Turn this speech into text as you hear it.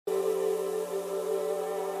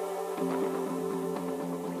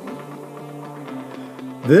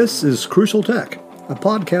This is Crucial Tech, a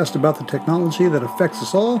podcast about the technology that affects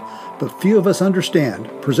us all, but few of us understand,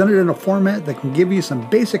 presented in a format that can give you some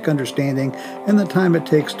basic understanding in the time it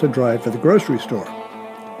takes to drive to the grocery store.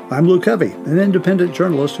 I'm Lou Covey, an independent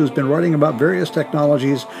journalist who's been writing about various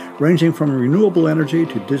technologies ranging from renewable energy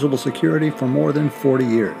to digital security for more than 40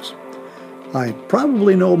 years. I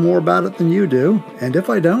probably know more about it than you do, and if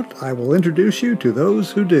I don't, I will introduce you to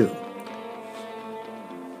those who do.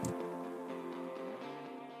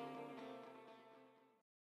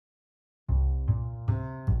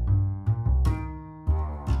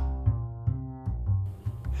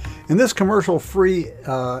 In this commercial-free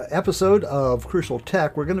episode of Crucial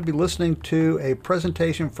Tech, we're going to be listening to a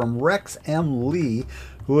presentation from Rex M. Lee,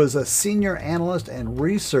 who is a senior analyst and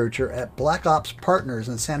researcher at Black Ops Partners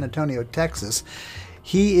in San Antonio, Texas.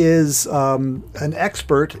 He is an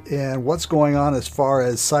expert in what's going on as far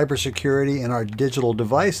as cybersecurity in our digital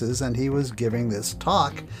devices, and he was giving this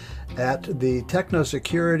talk at the Techno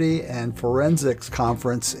Security and Forensics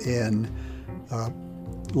Conference in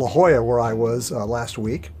La Jolla, where I was last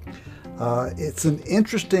week. It's an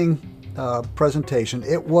interesting presentation.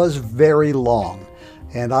 It was very long,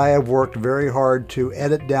 and I have worked very hard to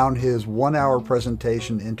edit down his 1-hour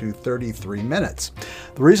presentation into 33 minutes.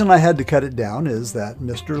 The reason I had to cut it down is that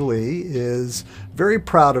Mr. Lee is very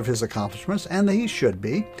proud of his accomplishments, and he should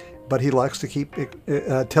be, but he likes to keep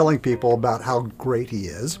telling people about how great he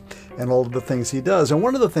is and all of the things he does. And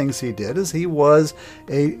one of the things he did is he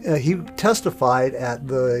testified at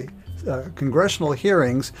the congressional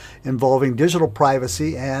hearings involving digital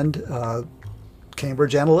privacy and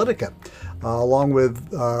Cambridge Analytica, along with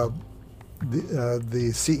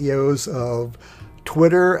the CEOs of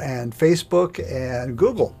Twitter and Facebook and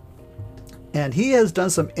Google. And he has done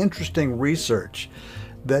some interesting research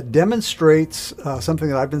that demonstrates something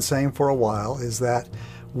that I've been saying for a while, is that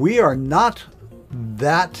we are not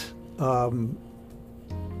that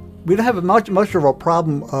we don't have much of a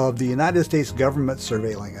problem of the United States government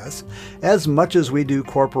surveilling us as much as we do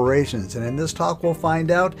corporations. And in this talk, we'll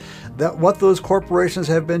find out that what those corporations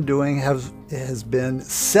have been doing has been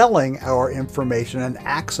selling our information and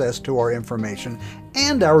access to our information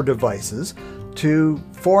and our devices to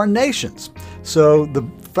foreign nations. So the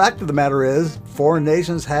fact of the matter is, foreign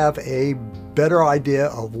nations have a better idea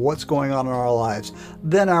of what's going on in our lives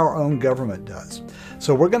than our own government does.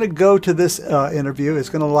 So we're going to go to this interview. It's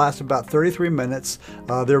going to last about 33 minutes.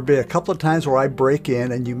 There'll be a couple of times where I break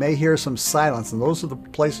in, and you may hear some silence, and those are the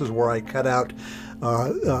places where I cut out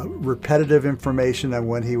repetitive information and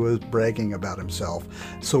when he was bragging about himself,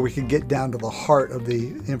 so we can get down to the heart of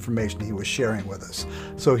the information he was sharing with us.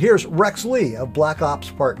 So here's Rex Lee of Black Ops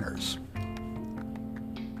Partners.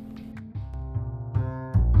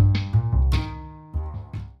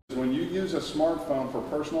 Use a smartphone for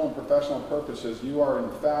personal and professional purposes, you are in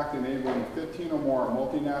fact enabling 15 or more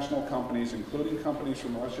multinational companies, including companies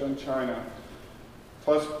from Russia and China,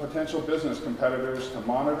 plus potential business competitors, to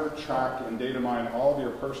monitor, track, and data mine all of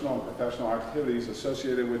your personal and professional activities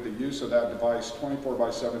associated with the use of that device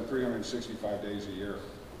 24/7, 365 days a year.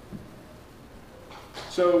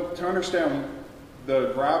 So to understand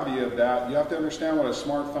the gravity of that, you have to understand what a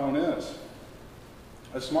smartphone is.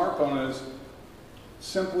 A smartphone is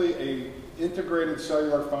simply a integrated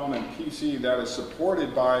cellular phone and PC that is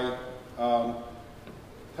supported by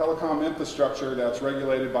telecom infrastructure that's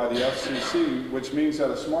regulated by the FCC, which means that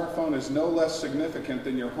a smartphone is no less significant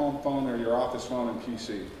than your home phone or your office phone and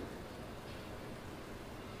PC.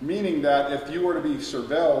 Meaning that if you were to be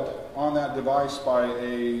surveilled on that device by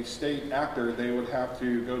a state actor, they would have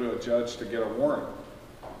to go to a judge to get a warrant.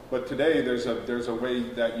 But today there's a way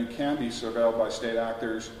that you can be surveilled by state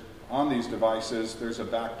actors on these devices. There's a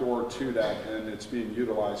backdoor to that, and it's being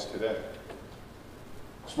utilized today.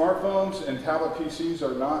 Smartphones and tablet PCs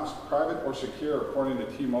are not private or secure, according to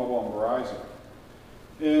T-Mobile and Verizon.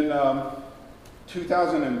 In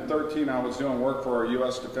 2013, I was doing work for a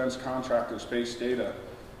U.S. defense contractor, Space Data,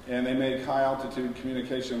 and they make high-altitude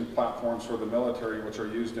communication platforms for the military, which are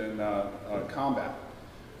used in combat.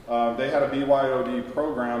 They had a BYOD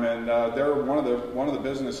program, and they're one of the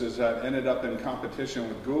businesses that ended up in competition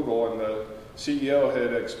with Google, and the CEO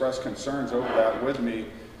had expressed concerns over that with me,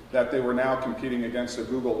 that they were now competing against the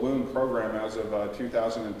Google Loon program as of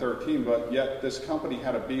 2013, but yet this company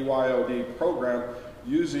had a BYOD program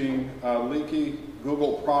using leaky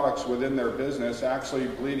Google products within their business, actually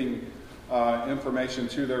bleeding information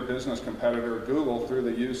to their business competitor Google through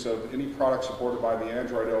the use of any product supported by the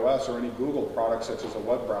Android OS or any Google products such as a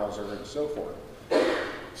web browser and so forth.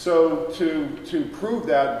 So to prove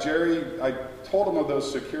that, Jerry, I told him of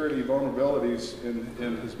those security vulnerabilities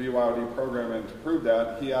in his BYOD program, and to prove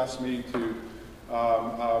that, he asked me to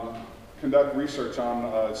conduct research on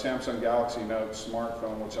a Samsung Galaxy Note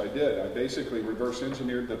smartphone, which I did. I basically reverse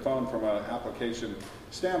engineered the phone from an application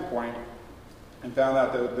standpoint and found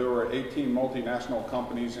out that there were 18 multinational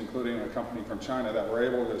companies, including a company from China, that were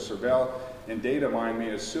able to surveil and data mine me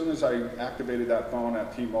as soon as I activated that phone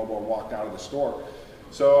at T-Mobile and walked out of the store.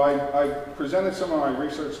 So I presented some of my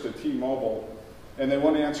research to T-Mobile, and they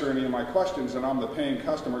wouldn't answer any of my questions, and I'm the paying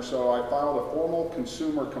customer, so I filed a formal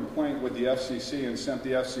consumer complaint with the FCC and sent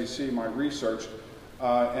the FCC my research,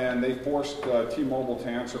 and they forced T-Mobile to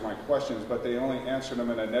answer my questions, but they only answered them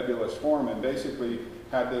in a nebulous form and basically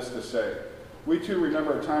had this to say. We too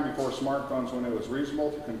remember a time before smartphones when it was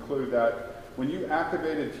reasonable to conclude that when you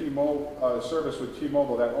activated T-Mobile service with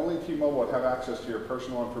T-Mobile, that only T-Mobile would have access to your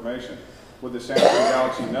personal information. With the Samsung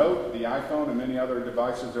Galaxy Note, the iPhone, and many other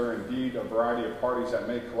devices, there are indeed a variety of parties that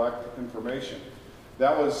may collect information.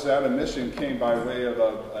 That admission came by way of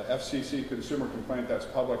a FCC consumer complaint that's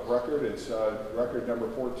public record. It's record number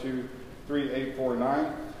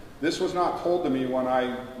 423849. This was not told to me when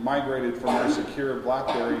I migrated from my secure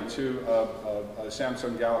BlackBerry to a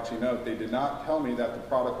Samsung Galaxy Note. They did not tell me that the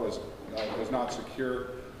product was not secure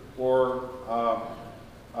or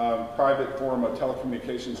private form of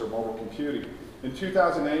telecommunications or mobile computing. In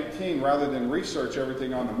 2018, rather than research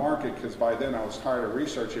everything on the market, because by then I was tired of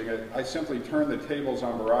researching it, I simply turned the tables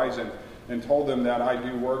on Verizon and told them that I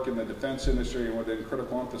do work in the defense industry and within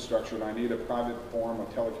critical infrastructure, and I need a private form of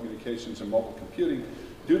telecommunications and mobile computing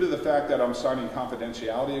due to the fact that I'm signing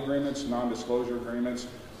confidentiality agreements, non-disclosure agreements,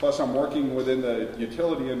 plus I'm working within the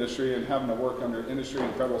utility industry and having to work under industry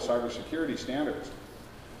and federal cybersecurity standards.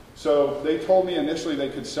 So they told me initially they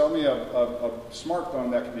could sell me a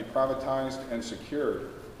smartphone that could be privatized and secured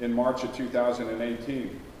in March of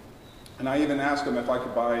 2018. And I even asked them if I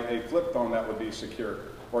could buy a flip phone that would be secure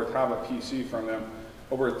or have a PC from them.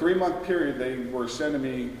 Over a 3-month period, they were sending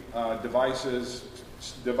me device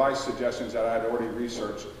suggestions that I had already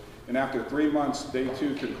researched. And after 3 months, they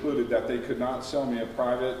too concluded that they could not sell me a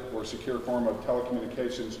private or secure form of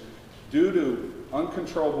telecommunications due to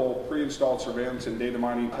uncontrollable pre-installed surveillance and data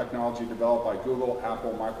mining technology developed by Google,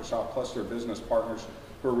 Apple, Microsoft, plus their business partners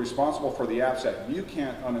who are responsible for the apps that you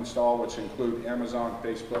can't uninstall, which include Amazon,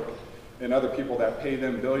 Facebook, and other people that pay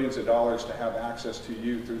them billions of dollars to have access to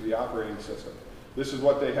you through the operating system. This is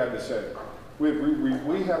what they had to say.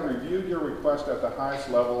 We have reviewed your request at the highest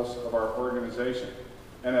levels of our organization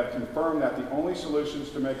and have confirmed that the only solutions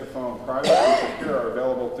to make a phone private and secure are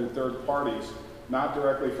available through third parties, not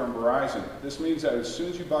directly from Verizon. This means that as soon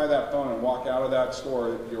as you buy that phone and walk out of that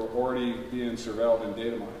store, you're already being surveilled and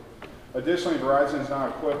data mined. Additionally, Verizon is not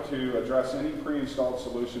equipped to address any pre-installed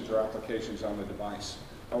solutions or applications on the device.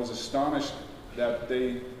 I was astonished that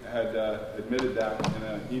they had admitted that in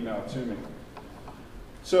an email to me.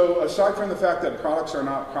 So aside from the fact that products are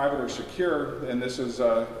not private or secure, and this is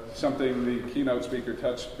something the keynote speaker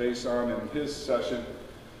touched base on in his session,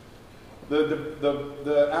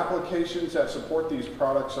 the applications that support these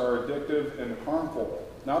products are addictive and harmful.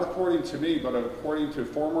 Not according to me, but according to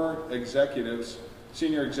former executives,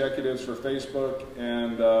 senior executives for Facebook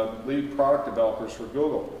and lead product developers for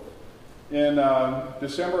Google. In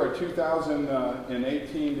December of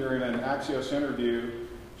 2018, during an Axios interview,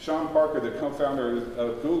 Sean Parker, the co-founder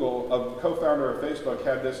of Google, co-founder of Facebook,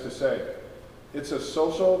 had this to say: "It's a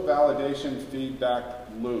social validation feedback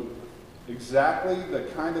loop. Exactly the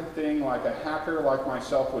kind of thing like a hacker like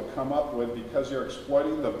myself would come up with because you're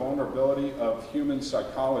exploiting the vulnerability of human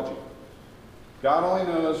psychology. God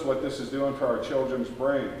only knows what this is doing to our children's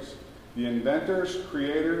brains. The inventors,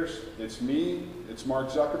 creators, it's me, it's Mark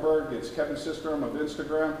Zuckerberg, it's Kevin Systrom of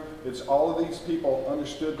Instagram, it's all of these people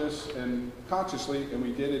understood this and consciously, and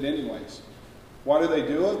we did it anyways. Why do they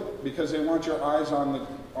do it? Because they want your eyes on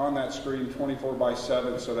that screen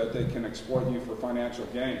 24/7 so that they can exploit you for financial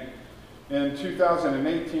gain." In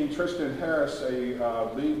 2018, Tristan Harris,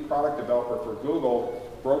 a lead product developer for Google,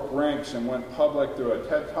 broke ranks and went public through a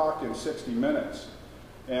TED Talk in 60 minutes.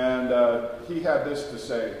 And he had this to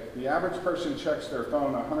say: "The average person checks their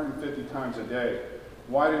phone 150 times a day.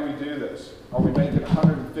 Why do we do this? Are we making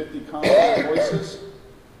 150 confident voices?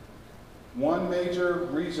 One major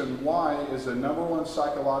reason why is the #1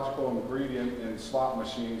 psychological ingredient in slot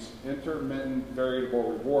machines, intermittent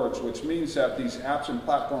variable rewards, which means that these apps and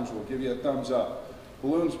platforms will give you a thumbs up,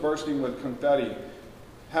 balloons bursting with confetti,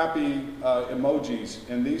 happy emojis,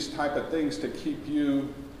 and these type of things to keep you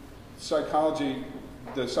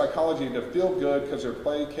the psychology to feel good because they're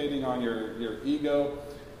placating on your ego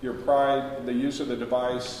your pride, the use of the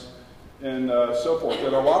device, and so forth.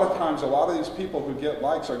 And a lot of times, a lot of these people who get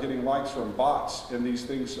likes are getting likes from bots, and these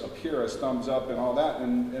things appear as thumbs up and all that,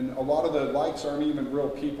 and a lot of the likes aren't even real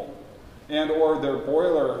people. And or they're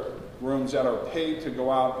boiler rooms that are paid to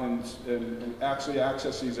go out and actually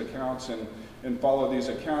access these accounts and follow these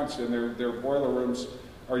accounts, and their boiler rooms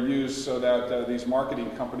are used so that these marketing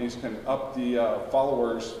companies can up the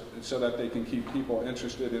followers so that they can keep people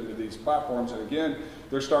interested into these platforms. And again,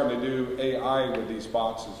 they're starting to do AI with these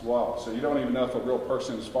bots as well. So you don't even know if a real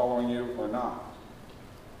person is following you or not.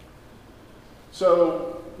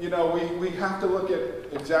 So, you know, we have to look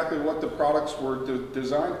at exactly what the products were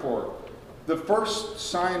designed for. The first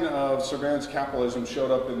sign of surveillance capitalism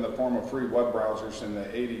showed up in the form of free web browsers in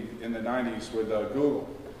the 90s with Google.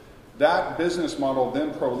 That business model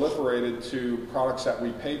then proliferated to products that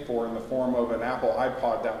we paid for in the form of an Apple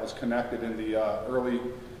iPod that was connected in the early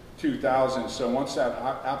 2000s. So once that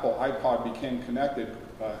Apple iPod became connected,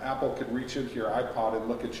 Apple could reach into your iPod and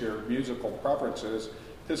look at your musical preferences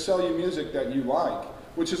to sell you music that you like,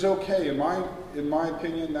 which is okay. In my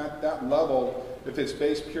opinion, that level, if it's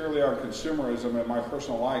based purely on consumerism and my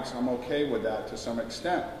personal likes, I'm okay with that to some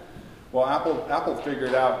extent. Well, Apple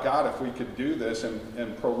figured out, God, if we could do this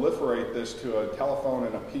and proliferate this to a telephone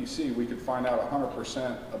and a PC, we could find out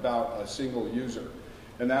 100% about a single user.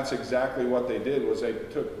 And that's exactly what they did, was they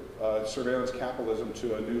took surveillance capitalism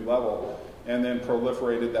to a new level and then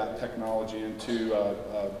proliferated that technology into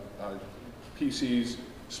PCs,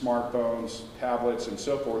 smartphones, tablets, and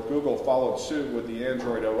so forth. Google followed suit with the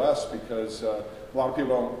Android OS because a lot of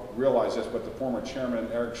people don't realize this, but the former chairman,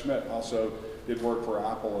 Eric Schmidt, also did work for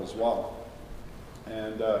Apple as well,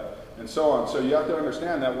 and so on. So you have to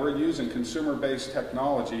understand that we're using consumer-based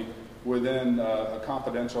technology within a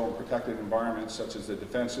confidential and protected environment such as the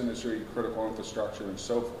defense industry, critical infrastructure, and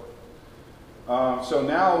so forth. So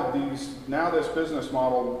now this business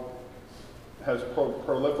model has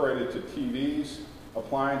proliferated to TVs,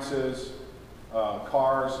 appliances,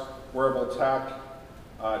 cars, wearable tech,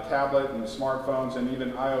 tablet and smartphones, and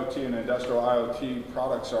even IoT and industrial IoT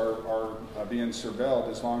products are being surveilled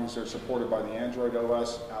as long as they're supported by the Android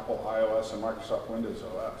OS, Apple iOS, and Microsoft Windows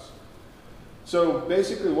OS. So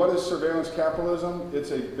basically, what is surveillance capitalism?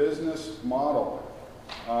 It's a business model.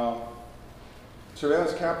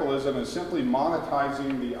 Surveillance capitalism is simply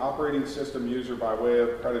monetizing the operating system user by way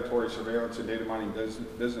of predatory surveillance and data mining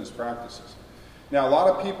business practices. Now, a lot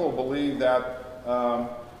of people believe that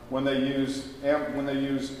when they use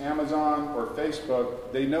Amazon or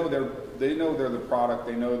Facebook, they know they're the product,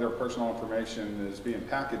 they know their personal information is being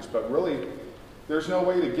packaged, but really there's no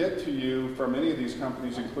way to get to you from any of these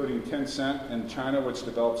companies, including Tencent in China, which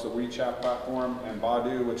develops the WeChat platform, and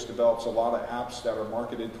Baidu, which develops a lot of apps that are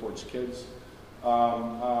marketed towards kids.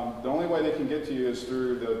 The only way they can get to you is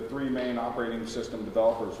through the three main operating system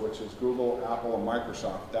developers, which is Google, Apple, and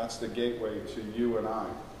Microsoft. That's the gateway to you and I,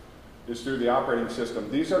 is through the operating system.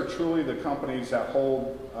 These are truly the companies that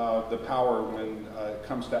hold the power when it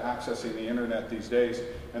comes to accessing the internet these days.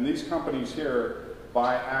 And these companies here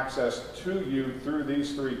buy access to you through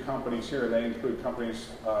these three companies here. They include companies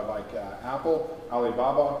like Apple,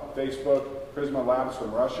 Alibaba, Facebook, Prisma Labs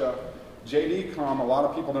from Russia, JD.com. A lot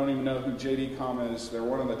of people don't even know who JD.com is. They're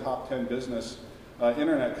one of the top 10 business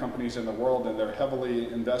internet companies in the world, and they're heavily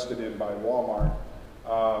invested in by Walmart.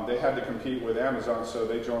 They had to compete with Amazon, so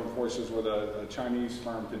they joined forces with a Chinese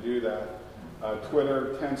firm to do that.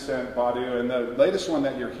 Twitter, Tencent, Baidu, and the latest one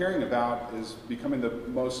that you're hearing about is becoming the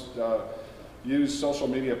most used social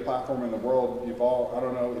media platform in the world. I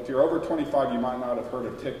don't know, if you're over 25, you might not have heard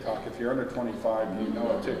of TikTok. If you're under 25, you know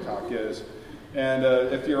what TikTok is. And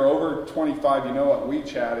if you're over 25, you know what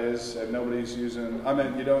WeChat is, and nobody's using, I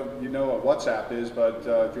mean, you know what WhatsApp is, but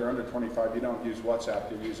if you're under 25, you don't use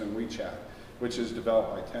WhatsApp, you're using WeChat, which is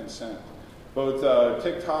developed by Tencent. Both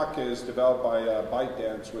TikTok is developed by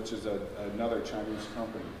ByteDance, which is another Chinese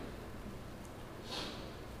company.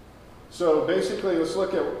 So basically, let's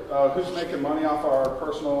look at who's making money off our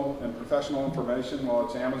personal and professional information. Well,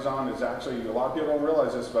 it's Amazon. Is actually, a lot of people don't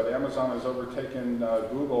realize this, but Amazon has overtaken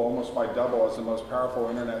Google almost by double as the most powerful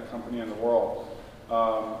internet company in the world.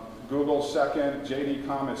 Google's second,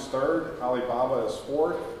 JD.com is third, Alibaba is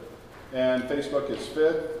fourth, and Facebook is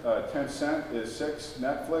fifth, Tencent is sixth,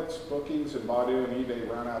 Netflix, Bookings, and Baidu and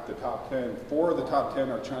eBay round out the top 10. 4 of the top 10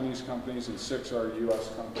 are Chinese companies and 6 are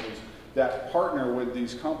US companies that partner with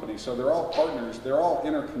these companies. So they're all partners, they're all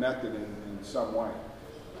interconnected in some way.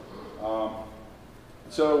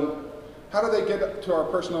 So how do they get to our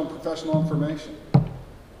personal and professional information?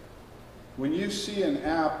 When you see an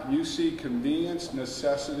app, you see convenience,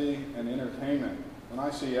 necessity, and entertainment. When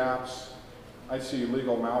I see apps, I see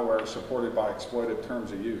legal malware supported by exploited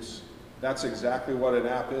terms of use. That's exactly what an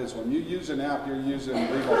app is. When you use an app, you're using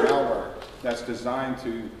legal malware that's designed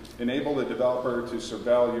to enable the developer to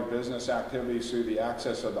surveil your business activities through the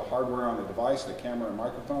access of the hardware on the device, the camera and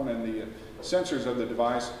microphone, and the sensors of the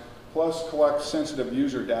device, plus collect sensitive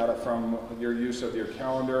user data from your use of your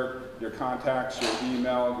calendar, your contacts, your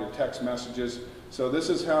email, your text messages. So this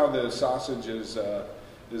is how the sausage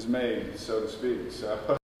is made, so to speak.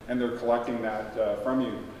 So, and they're collecting that from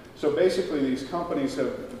you. So basically, these companies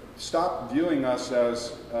have stopped viewing us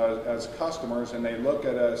as customers, and they look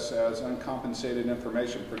at us as uncompensated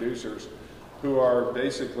information producers who are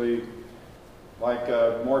basically, like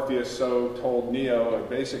Morpheus so told Neo,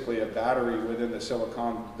 basically a battery within the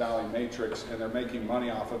Silicon Valley matrix, and they're making money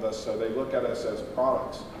off of us. So they look at us as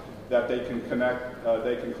products that they can connect,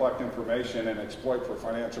 they can collect information and exploit for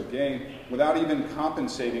financial gain without even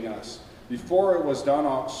compensating us. Before, it was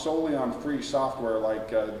done solely on free software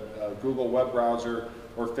like Google web browser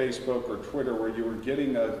or Facebook or Twitter, where you were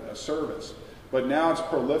getting a service. But now it's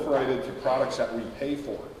proliferated to products that we pay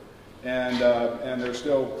for. And they're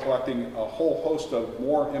still collecting a whole host of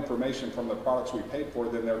more information from the products we paid for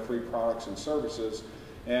than their free products and services.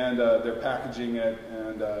 And they're packaging it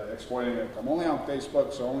and exploiting it. I'm only on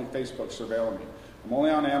Facebook, so only Facebook's surveilling me. I'm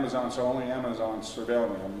only on Amazon, so only Amazon's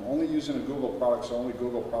surveilling me. I'm only using a Google product, so only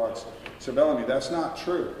Google products surveilling me. That's not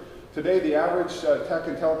true. Today, the average tech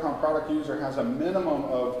and telecom product user has a minimum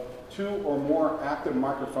of 2 or more active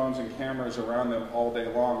microphones and cameras around them all day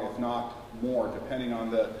long, if not more, depending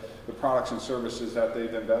on the products and services that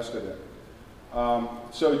they've invested in.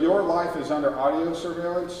 So your life is under audio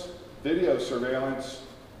surveillance, video surveillance,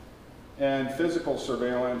 and physical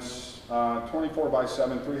surveillance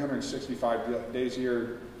 24/7, 365 days a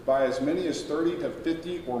year by as many as 30 to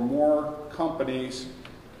 50 or more companies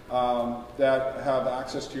that have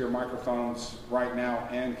access to your microphones right now,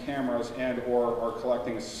 and cameras, and or are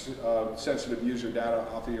collecting sensitive user data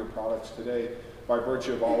off of your products today by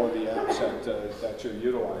virtue of all of the apps that you're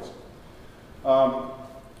utilizing.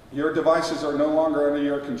 Your devices are no longer under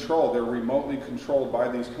your control. They're remotely controlled by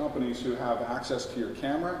these companies who have access to your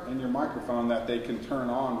camera and your microphone that they can turn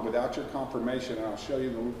on without your confirmation. And I'll show you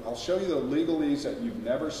the legalese that you've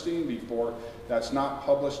never seen before, that's not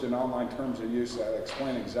published in online terms of use, that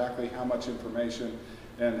explain exactly how much information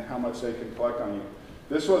and how much they can collect on you.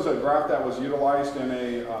 This was a graph that was utilized in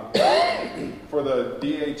for the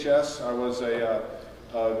DHS. I was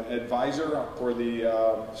advisor for the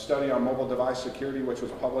study on mobile device security, which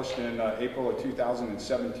was published in April of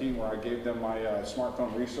 2017, where I gave them my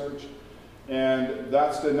smartphone research. And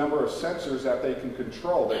that's the number of sensors that they can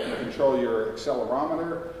control. They can control your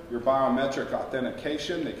accelerometer, your biometric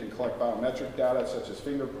authentication. They can collect biometric data such as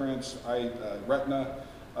fingerprints, retina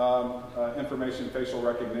information, facial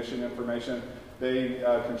recognition information. They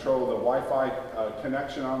control the Wi-Fi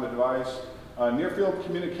connection on the device. Near-field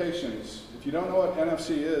communications. If you don't know what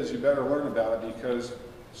NFC is, you better learn about it, because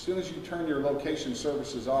as soon as you turn your location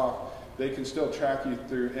services off, they can still track you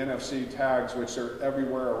through NFC tags, which are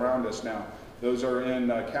everywhere around us now. Those are in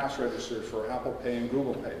cash registers for Apple Pay and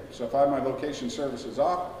Google Pay. So if I have my location services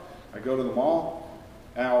off, I go to the mall,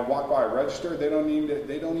 and I'll walk by a register. They don't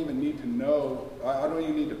even need to know. I don't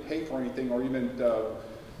even need to pay for anything or even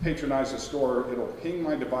patronize the store. It'll ping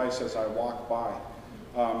my device as I walk by.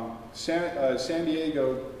 San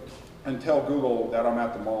Diego, and tell Google that I'm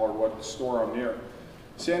at the mall or what store I'm near.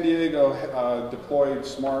 San Diego deployed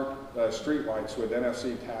smart street lights with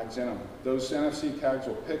NFC tags in them. Those NFC tags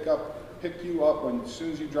will pick you up as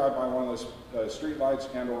soon as you drive by one of those street lights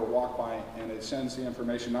and or walk by, and it sends the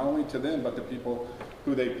information not only to them but the people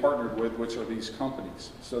who they partnered with, which are these companies.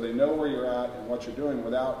 So they know where you're at and what you're doing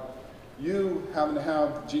without you having to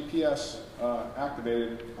have GPS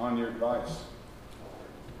activated on your device.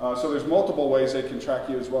 So there's multiple ways they can track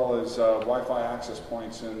you, as well as Wi-Fi access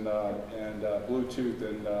points and Bluetooth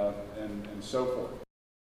and so forth.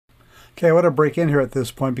 Okay, I want to break in here at this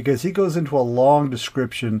point because he goes into a long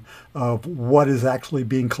description of what is actually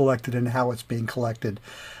being collected and how it's being collected.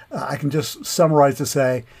 I can just summarize to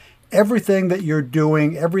say, everything that you're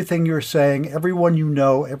doing, everything you're saying, everyone you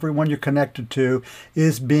know, everyone you're connected to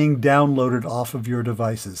is being downloaded off of your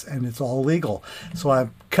devices, and it's all legal. So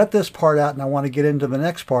I've cut this part out, and I want to get into the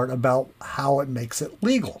next part about how it makes it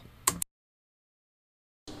legal.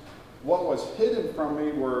 What was hidden from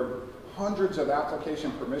me were hundreds of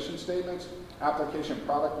application permission statements, application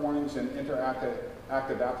product warnings, and interactive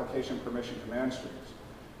application permission command streams.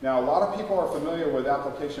 Now, a lot of people are familiar with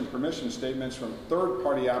application permission statements from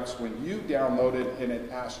third-party apps. When you download it and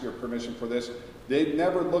it asks your permission for this, they've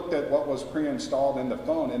never looked at what was pre-installed in the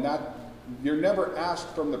phone, and that You're never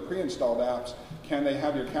asked from the pre-installed apps, can they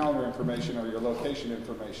have your calendar information or your location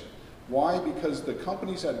information? Why? Because the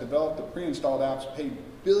companies that develop the pre-installed apps pay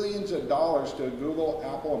billions of dollars to Google,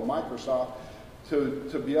 Apple, and Microsoft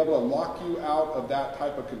to be able to lock you out of that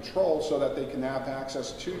type of control so that they can have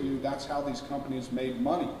access to you. That's how these companies made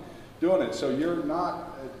money doing it. So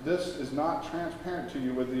this is not transparent to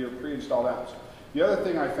you with your pre-installed apps. The other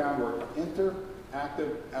thing I found were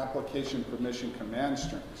interactive application permission command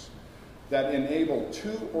strings that enable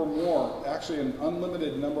 2 or more, actually an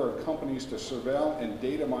unlimited number of companies to surveil and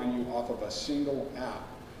data mine you off of a single app.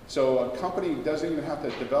 So a company doesn't even have to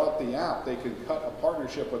develop the app. They can cut a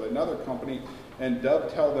partnership with another company and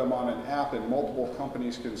dovetail them on an app, and multiple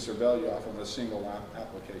companies can surveil you off of a single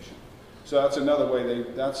application. So that's another way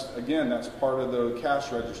that's part of the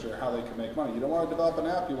cash register, how they can make money. You don't want to develop an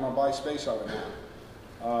app, you want to buy space on an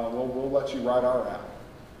app. We'll let you write our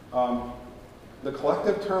app. The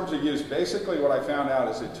collective terms of use, basically what I found out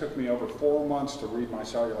is it took me over 4 months to read my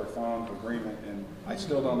cellular phone agreement, and I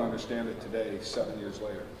still don't understand it today, 7 years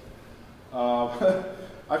later.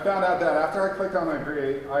 I found out that after I clicked on I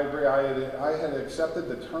agree, I had accepted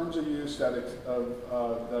the terms of use that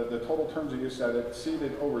the total terms of use that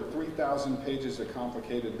exceeded over 3,000 pages of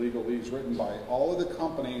complicated legalese written by all of the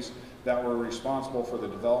companies that were responsible for the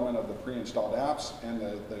development of the pre-installed apps and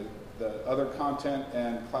the other content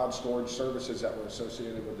and cloud storage services that were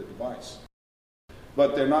associated with the device.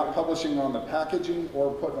 But they're not publishing on the packaging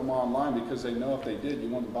or putting them online because they know if they did, you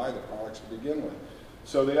wouldn't buy the products to begin with.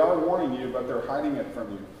 So they are warning you, but they're hiding it from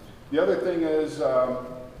you. The other thing is, the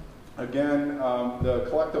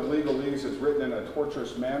collective legalese is written in a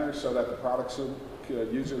torturous manner so that the product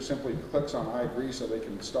user simply clicks on I agree so they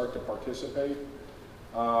can start to participate.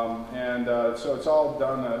 So it's all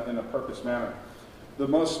done in a purpose manner. The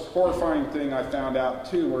most horrifying thing I found out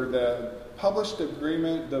too were the published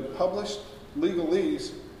agreement, the published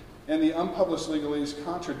legalese, and the unpublished legalese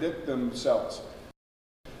contradict themselves.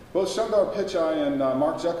 Both Sundar Pichai and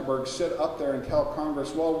Mark Zuckerberg sit up there and tell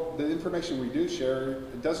Congress, well, the information we do share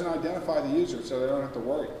doesn't identify the user, so they don't have to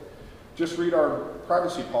worry. Just read our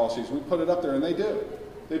privacy policies. We put it up there, and they do.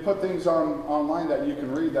 They put things online that you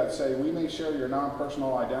can read that say, we may share your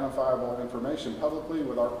non-personal identifiable information publicly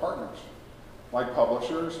with our partners, like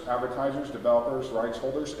publishers, advertisers, developers, rights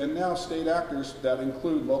holders, and now state actors that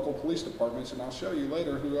include local police departments, and I'll show you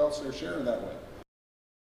later who else they're sharing that with.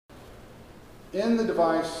 In the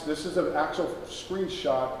device, this is an actual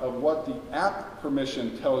screenshot of what the app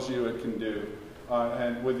permission tells you it can do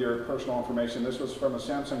and with your personal information. This was from a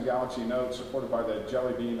Samsung Galaxy Note supported by the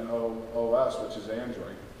Jelly Bean OS, which is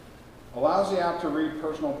Android. Allows the app to read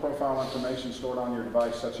personal profile information stored on your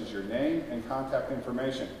device, such as your name and contact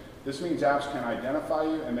information. This means apps can identify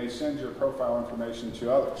you and may send your profile information to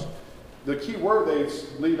others. The key word they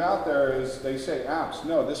leave out there is they say apps.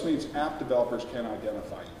 No, this means app developers can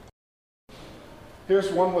identify you.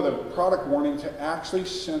 Here's one with a product warning to actually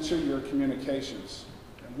censor your communications.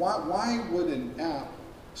 Why would an app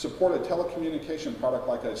support a telecommunication product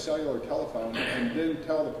like a cellular telephone and then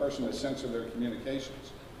tell the person to censor their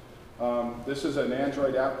communications? This is an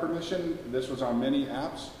Android app permission. This was on many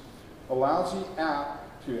apps. Allows the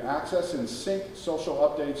app to access and sync social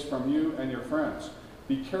updates from you and your friends.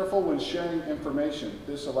 Be careful when sharing information.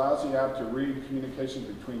 This allows the app to read communications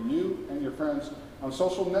between you and your friends on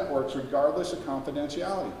social networks regardless of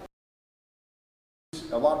confidentiality.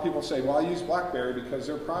 A lot of people say, well, I use BlackBerry because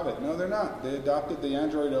they're private. No, they're not. They adopted the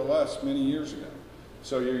Android OS many years ago.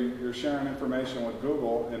 So you're sharing information with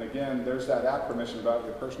Google, and again, there's that app permission about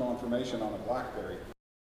your personal information on a BlackBerry.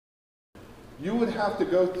 You would have to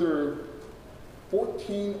go through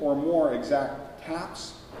 14 or more exact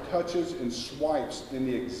taps, touches, and swipes in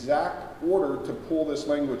the exact order to pull this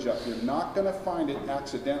language up. You're not going to find it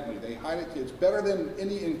accidentally. They hide it. It's better than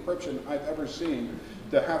any encryption I've ever seen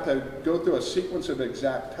to have to go through a sequence of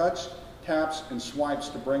exact touch, taps, and swipes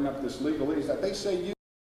to bring up this legalese that they say you.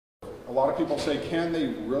 A lot of people say, can they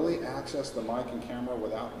really access the mic and camera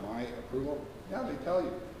without my approval? Yeah, they tell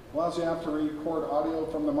you. Allows the app to record audio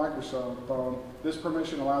from the microphone. This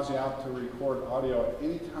permission allows the app to record audio at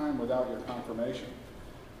any time without your confirmation.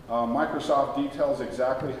 Microsoft details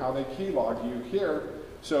exactly how they keylog you here.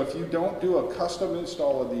 So if you don't do a custom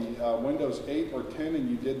install of the Windows 8 or 10 and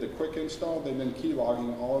you did the quick install, they've been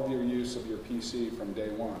keylogging all of your use of your PC from day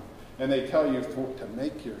one. And they tell you to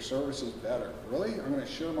make your services better. Really? I'm going to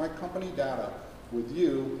share my company data with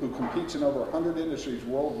you, who competes in over 100 industries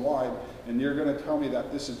worldwide, and you're going to tell me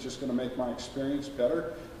that this is just going to make my experience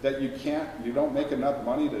better? That you don't make enough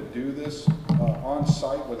money to do this on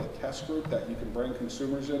site with a test group that you can bring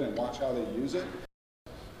consumers in and watch how they use it?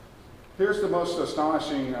 Here's the most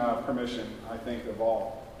astonishing permission, I think, of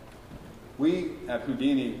all. We at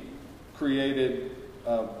Houdini created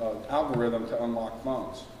an algorithm to unlock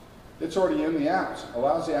phones. It's already in the apps.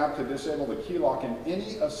 Allows the app to disable the key lock and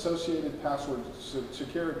any associated password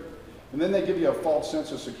security. And then they give you a false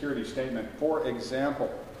sense of security statement. For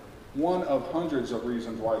example, one of hundreds of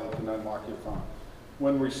reasons why they can unlock your phone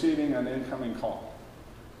when receiving an incoming call.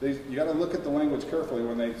 You got to look at the language carefully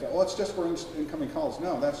when they say, oh, it's just for incoming calls.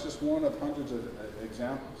 No, that's just one of hundreds of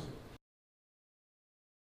examples.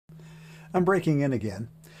 I'm breaking in again.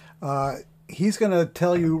 He's going to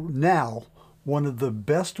tell you now one of the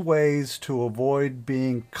best ways to avoid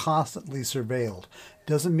being constantly surveilled.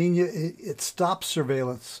 Doesn't mean it stops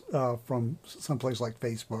surveillance from someplace like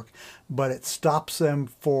Facebook, but it stops them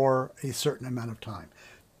for a certain amount of time.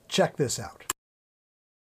 Check this out.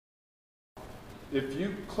 If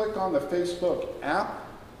you click on the Facebook app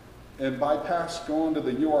and bypass going to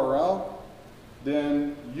the URL,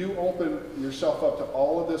 then you open yourself up to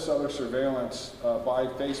all of this other surveillance by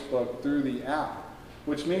Facebook through the app,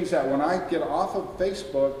 which means that when I get off of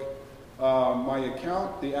Facebook, my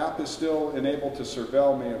account, the app is still enabled to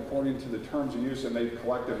surveil me according to the terms of use, and they've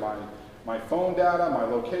collected my phone data, my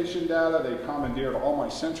location data, they commandeered all my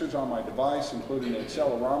sensors on my device, including the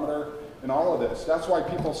accelerometer, and all of this. That's why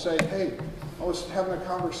people say, hey, I was having a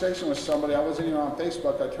conversation with somebody, I wasn't even on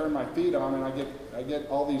Facebook, I turned my feed on and I get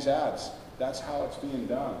all these ads. That's how it's being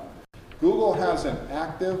done. Google has an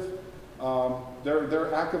active,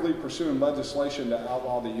 they're actively pursuing legislation to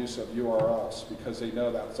outlaw the use of URLs because they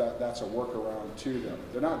know that's a workaround to them.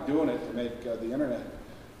 They're not doing it to make the internet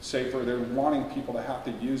safer. They're wanting people to have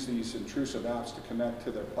to use these intrusive apps to connect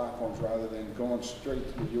to their platforms rather than going straight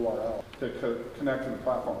to the URL to connect to the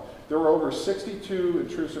platform. There were over 62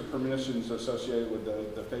 intrusive permissions associated with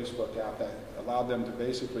the Facebook app that allowed them to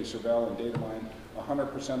basically surveil and data mine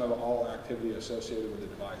 100% of all activity associated with the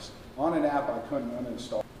device. On an app I couldn't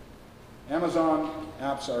uninstall. Amazon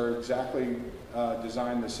apps are exactly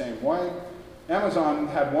designed the same way. Amazon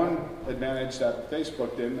had one advantage that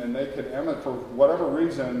Facebook didn't, and they could, for whatever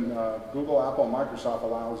reason, Google, Apple, and Microsoft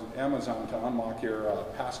allows Amazon to unlock your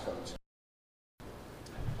passcodes.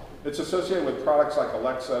 It's associated with products like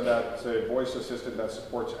Alexa, that's a voice assistant that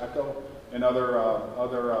supports Echo, and other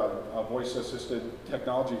voice-assisted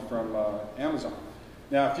technology from Amazon.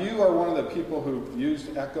 Now, if you are one of the people who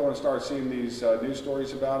used Echo and started seeing these news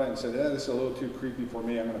stories about it and said, this is a little too creepy for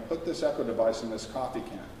me, I'm going to put this Echo device in this coffee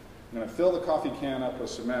can. I'm going to fill the coffee can up with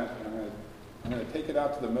cement, and I'm going to take it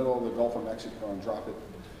out to the middle of the Gulf of Mexico and drop it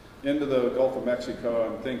into the Gulf of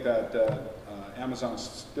Mexico and think that Amazon's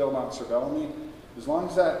still not surveilling me. As long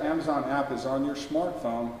as that Amazon app is on your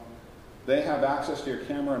smartphone, they have access to your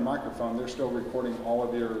camera and microphone. They're still recording all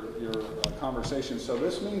of your conversations. So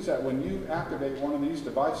this means that when you activate one of these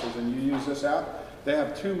devices and you use this app, they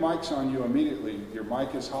have two mics on you immediately. Your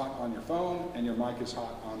mic is hot on your phone and your mic is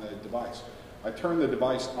hot on the device. I turn the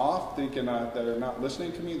device off thinking that they're not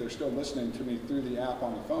listening to me. They're still listening to me through the app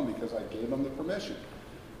on the phone because I gave them the permission.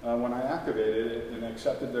 When I activated it and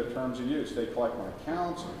accepted their terms of use, they collect my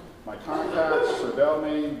accounts, my contacts, surveil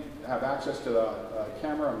me, have access to the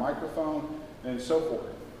camera and microphone, and so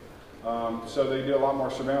forth. So they do a lot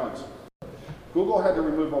more surveillance. Google had to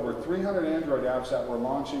remove over 300 Android apps that were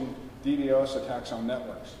launching DDoS attacks on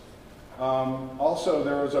networks. Also,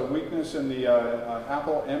 there was a weakness in the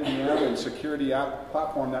Apple MDM and security app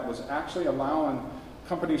platform that was actually allowing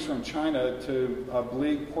companies from China to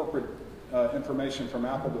bleed corporate information from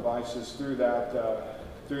Apple devices through that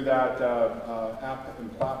app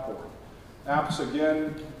and platform. Apps,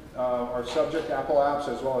 again, are subject to Apple apps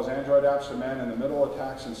as well as Android apps to man-in-the-middle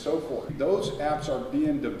attacks and so forth. Those apps are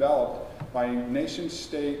being developed by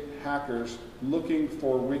nation-state hackers looking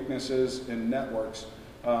for weaknesses in networks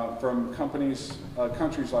from countries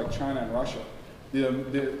like China and Russia.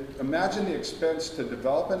 Imagine the expense to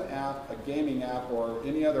develop an app, a gaming app, or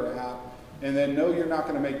any other app, and then know you're not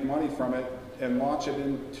going to make money from it and launch it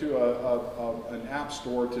into an app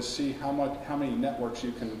store to see how many networks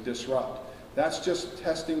you can disrupt. That's just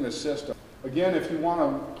testing the system. Again, if you want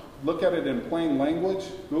to look at it in plain language,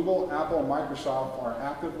 Google, Apple, and Microsoft are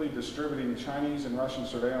actively distributing Chinese and Russian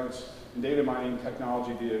surveillance and data mining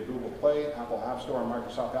technology via Google Play, Apple App Store, and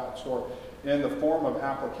Microsoft App Store in the form of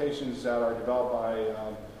applications that are developed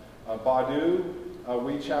by Baidu,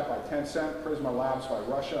 WeChat by Tencent, Prisma Labs by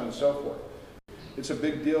Russia, and so forth. It's a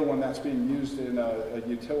big deal when that's being used in a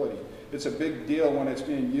utility. It's a big deal when it's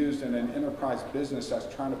being used in an enterprise business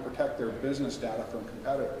that's trying to protect their business data from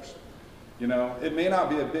competitors. You know, it may not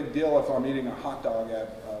be a big deal if I'm eating a hot dog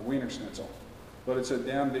at Wiener Schnitzel, but it's a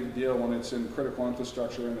damn big deal when it's in critical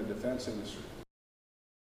infrastructure in the defense industry.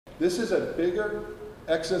 This is a bigger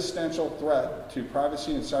existential threat to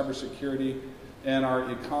privacy and cybersecurity and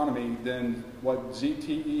our economy than what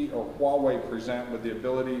ZTE or Huawei present with the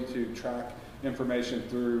ability to track information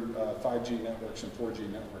through 5G networks and 4G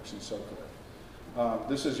networks and so forth.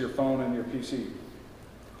 This is your phone and your PC.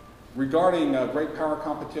 Regarding great power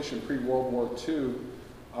competition pre-World War II,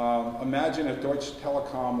 imagine if Deutsche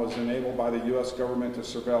Telekom was enabled by the US government to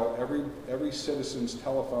surveil every citizen's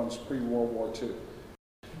telephones pre-World War II.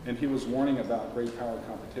 And he was warning about great power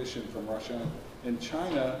competition from Russia and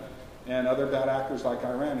China and other bad actors like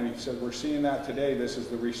Iran. And he said, we're seeing that today. This is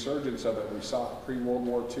the resurgence of it. We saw it pre-World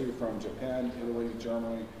War II from Japan, Italy,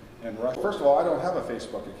 Germany, and Russia. First of all, I don't have a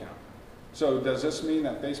Facebook account. So does this mean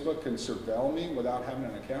that Facebook can surveil me without having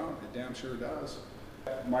an account? It damn sure does.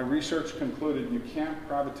 My research concluded you can't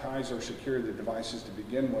privatize or secure the devices to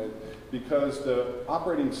begin with because the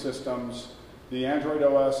operating systems, the Android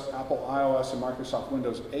OS, Apple iOS, and Microsoft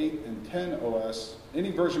Windows 8 and 10 OS, any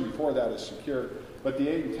version before that is secure, but the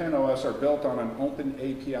 8 and 10 OS are built on an open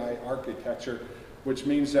API architecture, which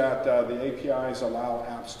means that the APIs allow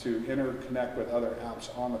apps to interconnect with other apps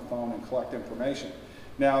on the phone and collect information.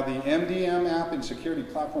 Now, the MDM app and security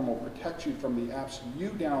platform will protect you from the apps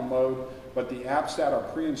you download, but the apps that are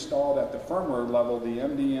pre-installed at the firmware level, the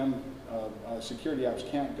MDM security apps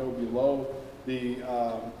can't go below the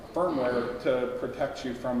firmware to protect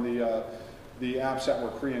you from the apps that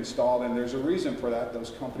were pre-installed, and there's a reason for that.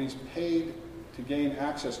 Those companies paid to gain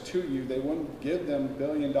access to you. They wouldn't give them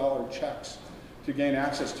billion-dollar checks to gain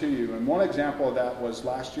access to you. And one example of that was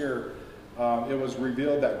last year, it was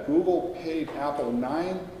revealed that Google paid Apple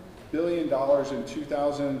 $9 billion in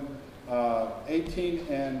 2018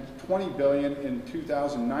 and $20 billion in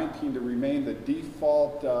 2019 to remain the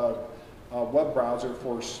default web browser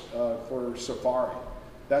for Safari.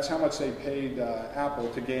 That's how much they paid Apple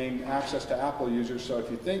to gain access to Apple users. So if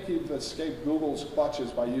you think you've escaped Google's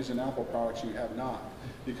clutches by using Apple products, you have not,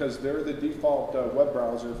 because they're the default web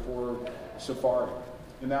browser for Safari.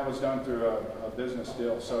 And that was done through a business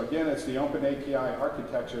deal. So again, it's the open API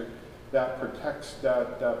architecture that protects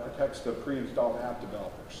the pre-installed app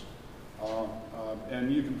developers. And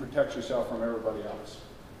you can protect yourself from everybody else.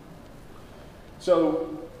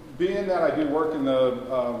 So being that I do work in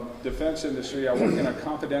the defense industry, I work in a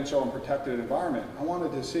confidential and protected environment. I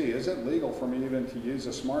wanted to see, is it legal for me even to use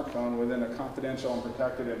a smartphone within a confidential and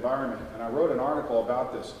protected environment? And I wrote an article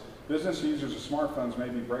about this. Business users of smartphones may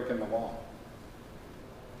be breaking the law.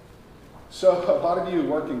 So a lot of you who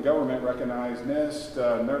work in government recognize NIST,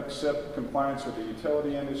 NERC, CIP compliance with the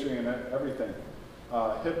utility industry and everything.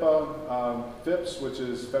 HIPAA, FIPS, which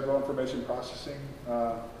is Federal Information Processing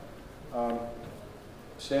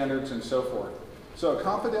standards and so forth. So a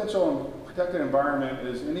confidential and protected environment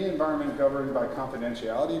is any environment governed by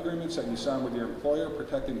confidentiality agreements that you sign with your employer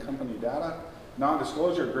protecting company data,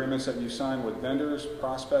 non-disclosure agreements that you sign with vendors,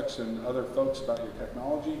 prospects, and other folks about your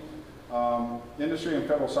technology, industry and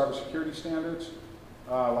federal cybersecurity standards,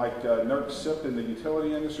 like NERC, CIP in the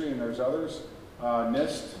utility industry, and there's others.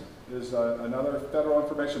 NIST is another federal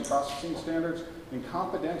information processing standards, and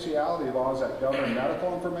confidentiality laws that govern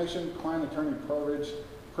medical information, client attorney privilege,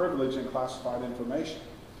 and classified information.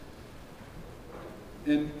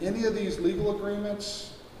 In any of these legal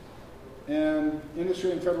agreements and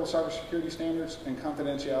industry and federal cybersecurity standards and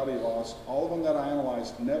confidentiality laws, all of them that I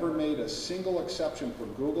analyzed never made a single exception for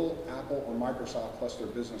Google, Apple, or Microsoft plus their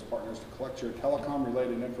business partners to collect your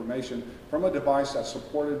telecom-related information from a device that's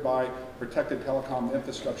supported by protected telecom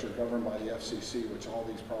infrastructure governed by the FCC, which all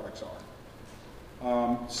these products are.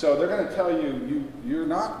 So they're going to tell you, you're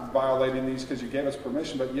not violating these because you gave us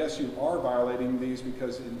permission, but yes, you are violating these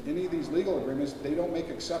because in any of these legal agreements, they don't make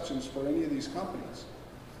exceptions for any of these companies.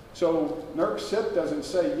 So NERC CIP doesn't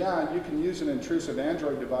say, yeah, you can use an intrusive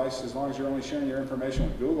Android device as long as you're only sharing your information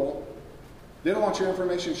with Google. They don't want your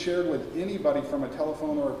information shared with anybody from a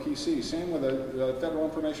telephone or a PC. Same with the Federal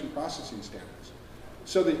Information Processing Standards.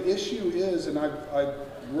 So the issue is, and I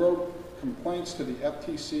wrote complaints to the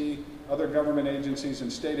FTC, other government agencies,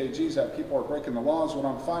 and state AGs that people are breaking the laws. What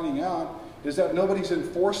I'm finding out is that nobody's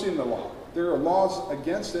enforcing the law. There are laws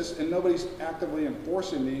against this, and nobody's actively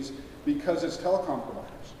enforcing these because it's telecom providers.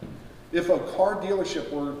 If a car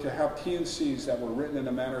dealership were to have TNCs that were written in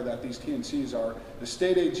a manner that these TNCs are, the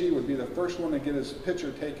state AG would be the first one to get his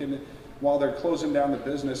picture taken while they're closing down the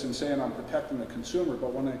business and saying, I'm protecting the consumer.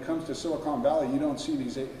 But when it comes to Silicon Valley, you don't see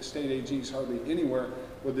these state AGs hardly anywhere,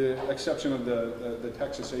 with the exception of the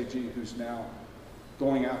Texas AG, who's now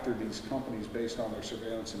going after these companies based on their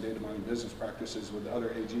surveillance and data mining business practices with other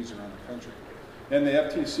AGs around the country. And the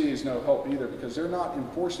FTC is no help either because they're not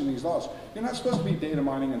enforcing these laws. You're not supposed to be data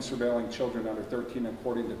mining and surveilling children under 13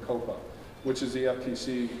 according to COPA, which is the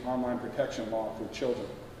FTC online protection law for children.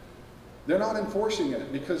 They're not enforcing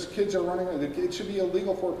it because kids are running. It should be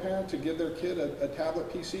illegal for a parent to give their kid a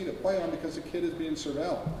tablet PC to play on because the kid is being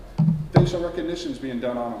surveilled. Facial recognition is being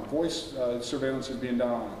done on them. Voice surveillance is being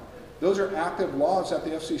done on them. Those are active laws that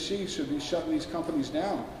the FCC should be shutting these companies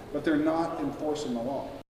down, but they're not enforcing the law.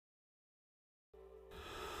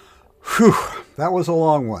 Whew, that was a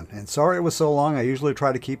long one. And sorry it was so long. I usually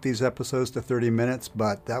try to keep these episodes to 30 minutes,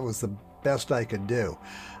 but that was the best I could do.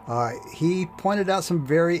 He pointed out some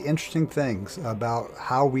very interesting things about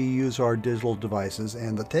how we use our digital devices.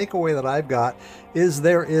 And the takeaway that I've got is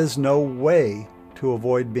there is no way to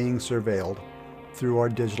avoid being surveilled through our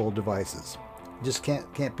digital devices. Just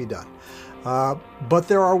can't be done. But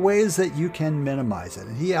there are ways that you can minimize it.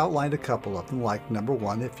 And he outlined a couple of them, like number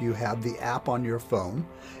one, if you have the app on your phone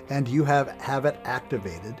and you have it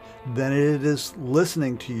activated, then it is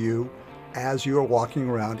listening to you as you are walking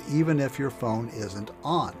around, even if your phone isn't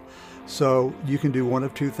on. So you can do one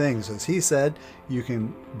of two things. As he said, you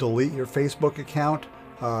can delete your Facebook account.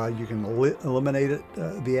 You can eliminate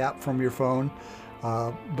the app from your phone.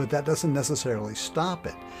 But that doesn't necessarily stop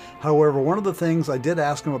it. However, one of the things I did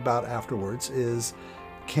ask him about afterwards is,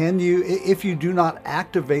 can you, if you do not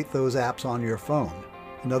activate those apps on your phone,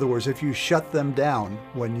 in other words, if you shut them down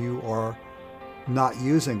when you are not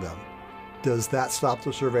using them, does that stop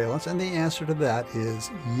the surveillance? And the answer to that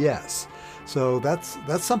is yes. So that's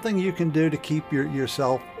something you can do to keep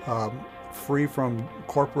yourself free from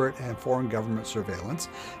corporate and foreign government surveillance,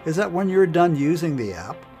 is that when you're done using the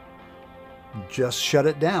app, just shut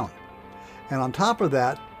it down. And on top of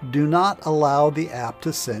that, do not allow the app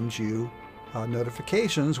to send you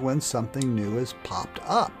notifications when something new is popped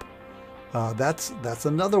up. That's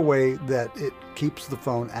another way that it keeps the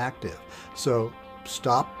phone active. So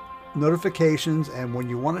stop notifications, and when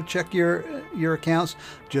you want to check your accounts,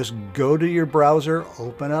 just go to your browser,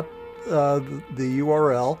 open up the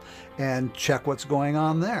URL, and check what's going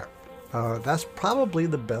on there. That's probably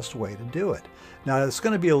the best way to do it. Now, it's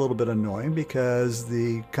going to be a little bit annoying because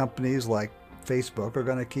the companies like Facebook are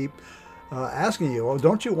going to keep asking you, oh,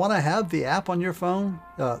 don't you want to have the app on your phone?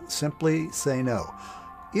 Simply say no.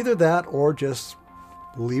 Either that or just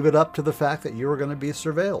leave it up to the fact that you're going to be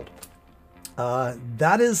surveilled.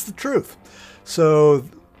 That is the truth. So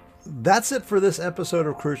that's it for this episode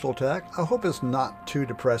of Crucial Tech. I hope it's not too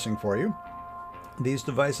depressing for you. These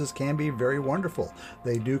devices can be very wonderful.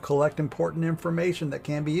 They do collect important information that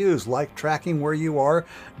can be used, like tracking where you are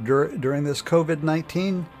during this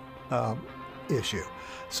COVID-19 issue.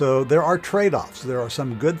 So there are trade-offs. There are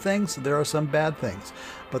some good things, there are some bad things.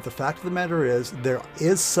 But the fact of the matter is, there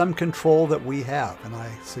is some control that we have, and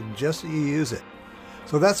I suggest that you use it.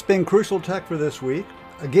 So that's been Crucial Tech for this week.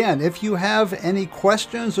 Again, if you have any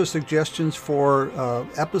questions or suggestions for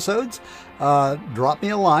episodes, drop me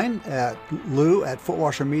a line at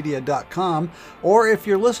lou@footwashermedia.com, or if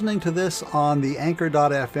you're listening to this on the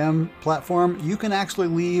Anchor.fm platform, you can actually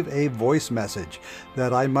leave a voice message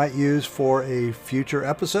that I might use for a future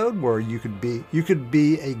episode where you could be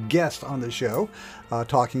a guest on the show,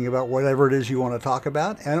 talking about whatever it is you want to talk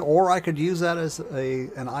about, or I could use that as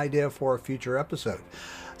an idea for a future episode.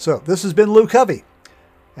 So this has been Lou Covey.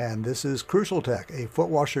 And this is Crucial Tech, a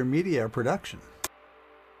Footwasher Media production.